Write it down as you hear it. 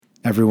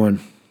Everyone,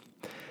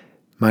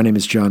 my name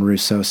is John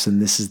Roussos, and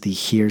this is the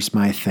Here's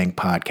My Thing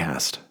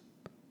podcast.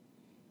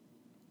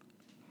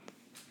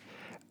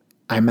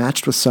 I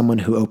matched with someone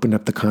who opened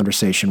up the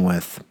conversation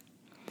with,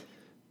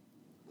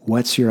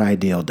 "What's your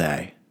ideal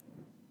day?"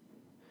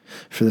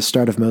 For the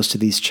start of most of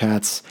these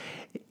chats,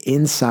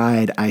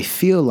 inside I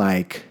feel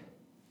like,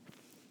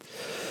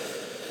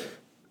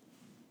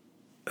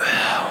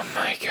 oh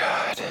my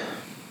God.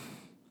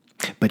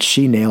 But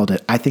she nailed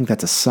it. I think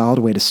that's a solid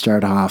way to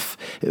start off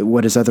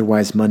what is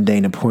otherwise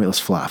mundane and pointless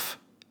fluff.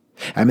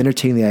 I'm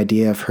entertaining the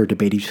idea of her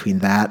debating between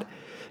that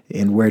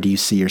and where do you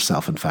see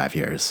yourself in 5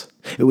 years,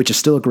 which is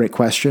still a great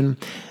question,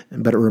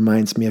 but it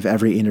reminds me of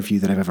every interview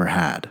that I've ever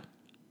had.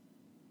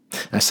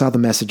 I saw the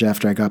message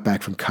after I got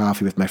back from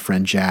coffee with my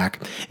friend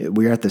Jack.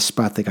 We were at this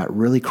spot that got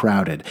really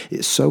crowded.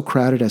 It's so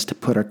crowded as to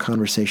put our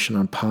conversation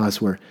on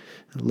pause. We're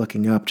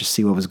looking up to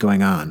see what was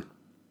going on.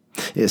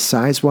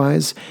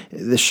 Size-wise,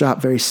 the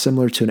shop very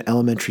similar to an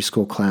elementary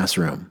school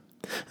classroom.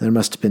 There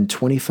must have been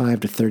 25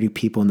 to 30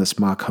 people in this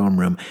mock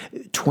homeroom,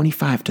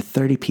 25 to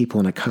 30 people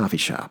in a coffee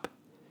shop.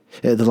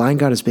 The line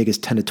got as big as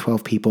 10 to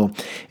 12 people.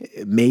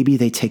 Maybe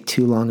they take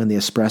too long on the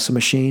espresso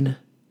machine.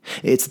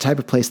 It's the type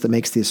of place that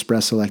makes the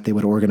espresso like they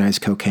would organize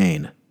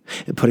cocaine,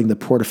 putting the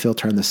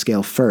portafilter on the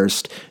scale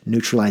first,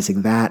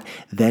 neutralizing that,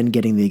 then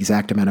getting the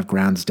exact amount of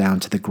grounds down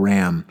to the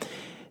gram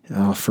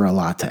for a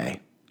latte.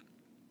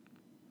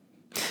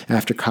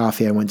 After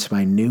coffee, I went to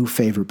my new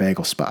favorite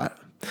bagel spot.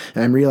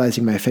 I'm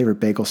realizing my favorite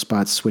bagel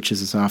spot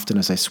switches as often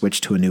as I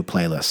switch to a new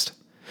playlist.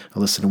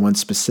 I'll listen to one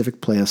specific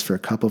playlist for a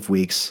couple of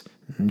weeks,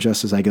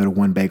 just as I go to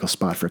one bagel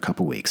spot for a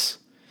couple of weeks.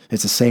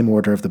 It's the same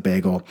order of the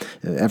bagel,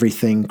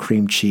 everything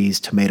cream cheese,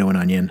 tomato, and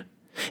onion.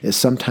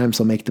 Sometimes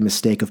I'll make the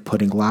mistake of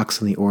putting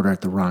locks in the order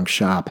at the wrong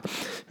shop,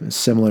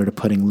 similar to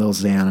putting Lil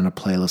Xan on a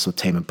playlist with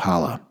Tame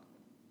Impala.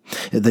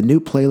 The new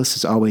playlist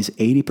is always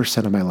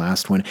 80% of my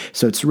last one,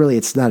 so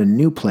it's not a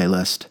new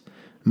playlist,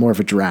 more of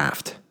a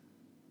draft.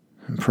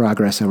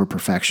 Progress over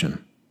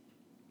perfection.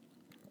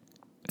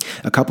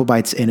 A couple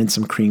bites in and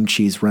some cream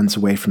cheese runs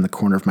away from the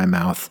corner of my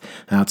mouth,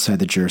 outside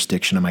the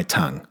jurisdiction of my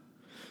tongue.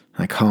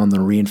 I call on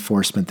the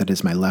reinforcement that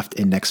is my left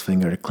index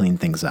finger to clean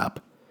things up.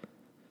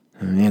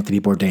 Anthony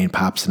Bourdain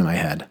pops into my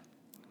head.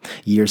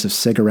 Years of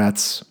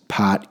cigarettes,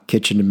 pot,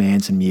 kitchen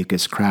demands, and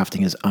mucus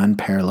crafting his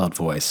unparalleled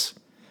voice.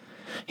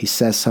 He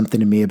says something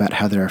to me about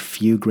how there are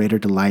few greater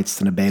delights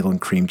than a bagel and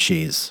cream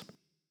cheese.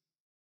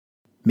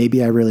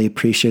 Maybe I really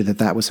appreciated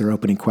that was their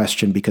opening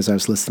question because I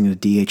was listening to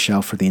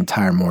DHL for the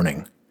entire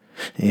morning.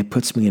 It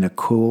puts me in a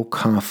cool,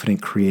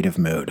 confident, creative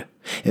mood,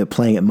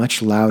 playing it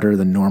much louder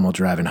than normal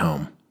driving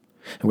home.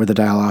 Where the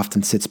dial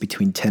often sits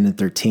between 10 and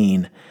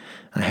 13,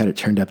 I had it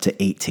turned up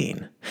to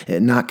 18,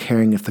 not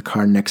caring if the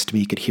car next to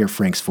me could hear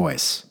Frank's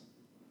voice.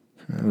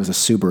 It was a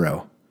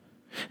Subaru.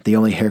 The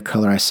only hair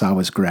color I saw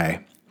was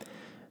gray.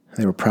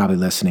 They were probably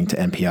listening to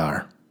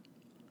NPR.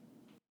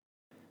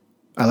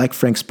 I like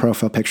Frank's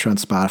profile picture on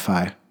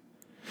Spotify.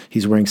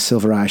 He's wearing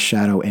silver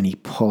eyeshadow and he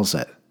pulls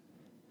it.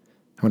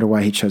 I wonder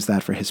why he chose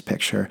that for his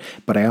picture,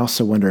 but I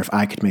also wonder if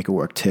I could make it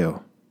work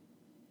too.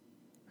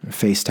 I'm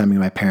FaceTiming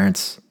my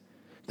parents,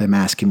 them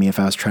asking me if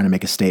I was trying to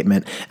make a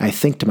statement. I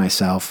think to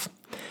myself,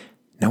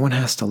 no one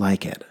has to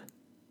like it,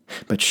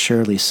 but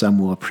surely some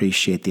will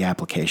appreciate the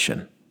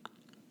application.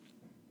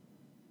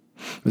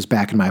 I was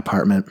back in my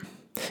apartment,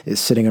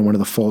 sitting on one of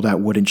the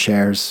fold-out wooden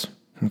chairs,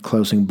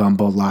 closing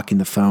Bumble, locking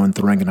the phone,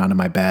 throwing it onto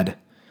my bed.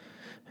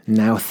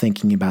 Now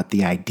thinking about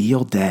the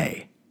ideal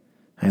day,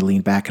 I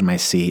lean back in my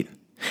seat.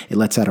 It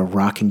lets out a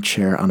rocking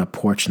chair on a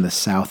porch in the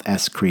South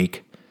S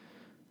Creek.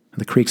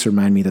 The creeks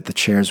remind me that the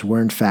chairs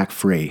were in fact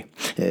free.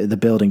 The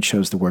building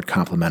chose the word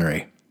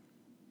complimentary.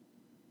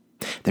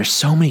 There's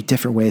so many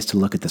different ways to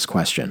look at this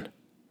question.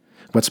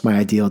 What's my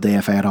ideal day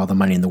if I had all the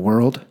money in the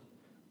world?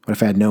 What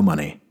if I had no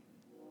money?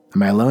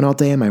 Am I alone all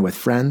day? Am I with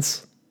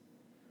friends?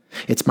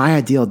 It's my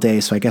ideal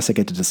day, so I guess I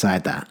get to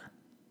decide that.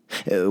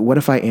 What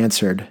if I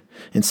answered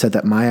and said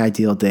that my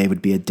ideal day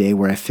would be a day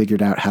where I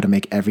figured out how to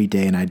make every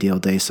day an ideal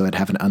day so I'd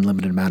have an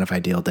unlimited amount of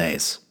ideal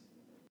days?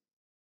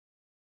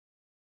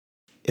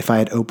 If I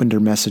had opened her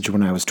message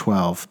when I was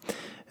 12,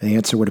 the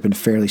answer would have been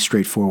fairly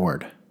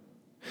straightforward.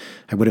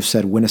 I would have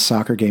said win a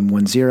soccer game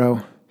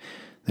 1-0,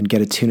 then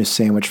get a tuna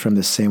sandwich from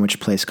this sandwich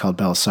place called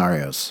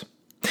Belisario's.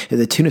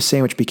 The tuna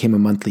sandwich became a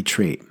monthly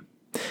treat.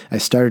 I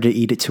started to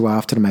eat it too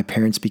often and my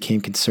parents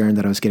became concerned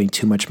that I was getting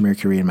too much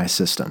mercury in my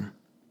system.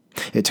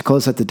 To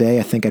close out the day,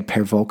 I think I'd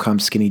pair Volcom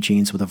skinny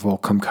jeans with a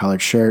Volcom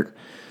collared shirt,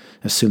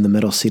 assume the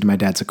middle seat of my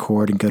dad's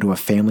Accord, and go to a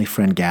family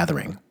friend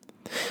gathering.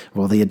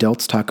 While the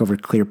adults talk over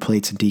clear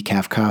plates and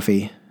decaf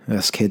coffee,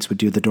 us kids would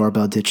do the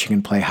doorbell ditching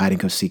and play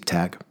hide-and-go-seek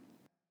tag.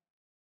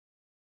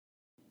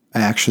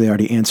 I actually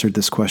already answered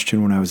this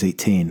question when I was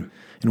 18,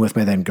 and with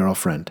my then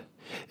girlfriend.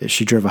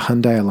 She drove a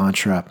Hyundai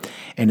Elantra,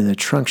 and in the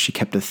trunk she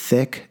kept a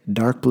thick,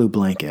 dark blue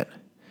blanket.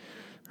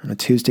 On a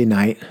Tuesday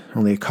night,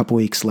 only a couple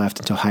weeks left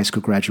until high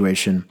school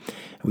graduation,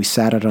 we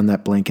sat out on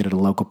that blanket at a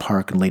local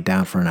park and laid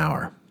down for an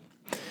hour.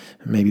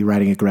 Maybe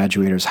writing a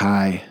graduator's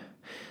high,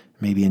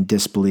 maybe in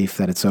disbelief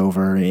that it's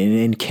over.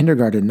 In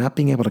kindergarten, not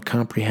being able to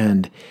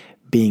comprehend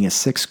being a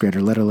sixth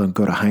grader, let alone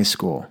go to high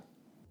school.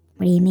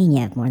 What do you mean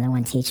you have more than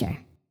one teacher?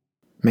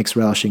 Makes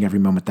relishing every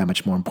moment that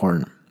much more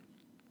important.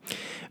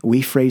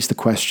 We phrase the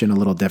question a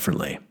little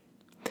differently.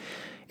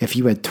 If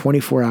you had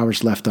 24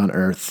 hours left on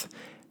Earth,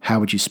 how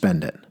would you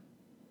spend it?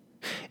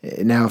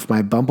 Now, if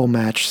my Bumble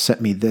match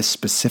sent me this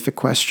specific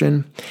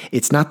question,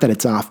 it's not that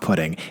it's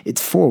off-putting,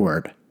 it's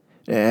forward.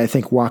 I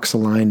think walks a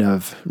line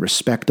of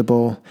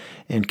respectable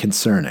and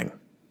concerning.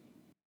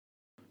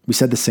 We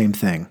said the same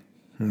thing.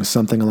 It was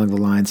something along the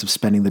lines of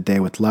spending the day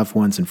with loved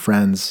ones and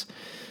friends,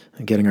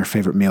 and getting our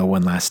favorite meal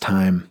one last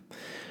time,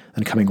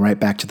 and coming right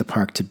back to the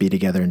park to be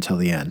together until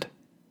the end.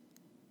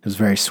 It was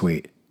very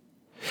sweet.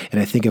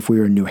 And I think if we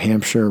were in New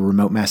Hampshire or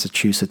remote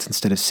Massachusetts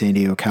instead of San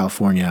Diego,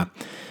 California,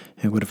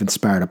 it would have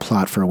inspired a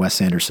plot for a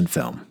Wes Anderson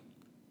film.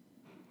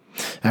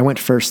 I went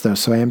first, though,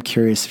 so I am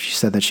curious if she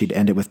said that she'd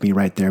end it with me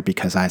right there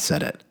because I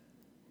said it.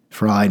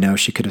 For all I know,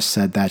 she could have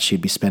said that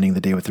she'd be spending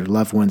the day with her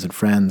loved ones and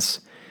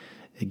friends,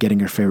 getting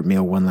her favorite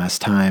meal one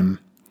last time,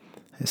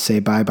 say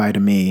bye-bye to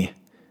me,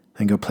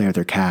 and go play with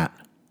her cat.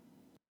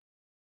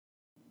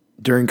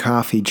 During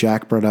coffee,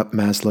 Jack brought up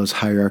Maslow's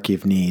hierarchy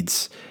of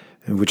needs,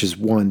 which is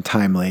 1,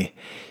 timely,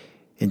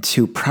 and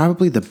 2,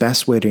 probably the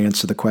best way to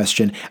answer the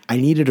question. I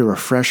needed a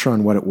refresher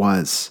on what it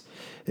was.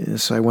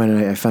 So I went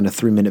and I found a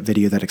 3-minute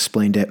video that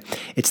explained it.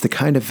 It's the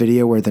kind of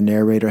video where the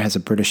narrator has a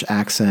British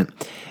accent,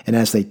 and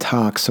as they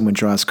talk, someone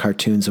draws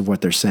cartoons of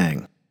what they're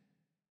saying.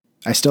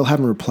 I still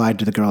haven't replied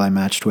to the girl I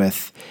matched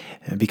with,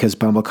 because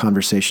Bumble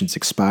conversations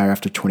expire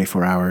after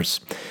 24 hours,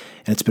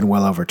 and it's been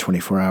well over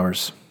 24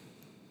 hours.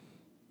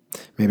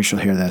 Maybe she'll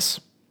hear this.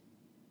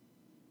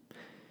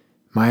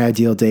 My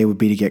ideal day would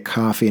be to get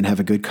coffee and have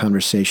a good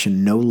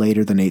conversation no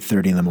later than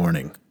 8:30 in the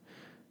morning.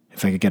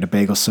 If I could get a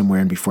bagel somewhere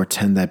and before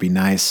 10, that'd be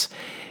nice.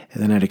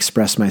 And then I'd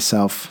express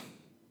myself.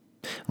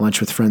 Lunch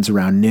with friends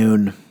around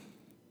noon.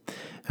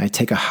 I'd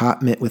take a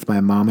hot mitt with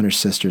my mom and her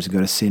sisters and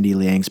go to Sandy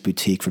Liang's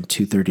boutique from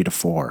 2:30 to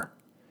 4.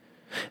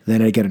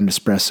 Then I'd get an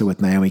espresso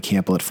with Naomi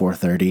Campbell at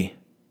 4:30.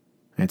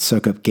 I'd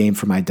soak up game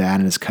for my dad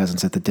and his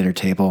cousins at the dinner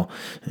table.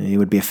 It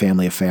would be a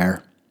family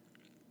affair.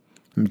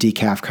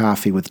 Decaf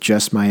coffee with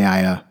just my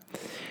yaya.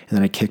 And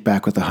then I'd kick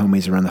back with the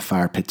homies around the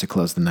fire pit to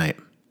close the night.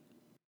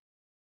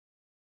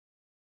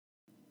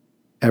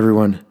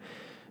 Everyone,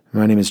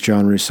 my name is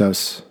John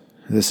Roussos.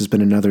 This has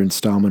been another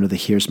installment of the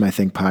Here's My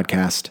Thing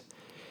podcast.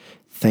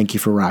 Thank you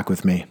for rock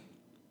with me.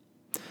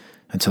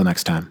 Until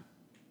next time.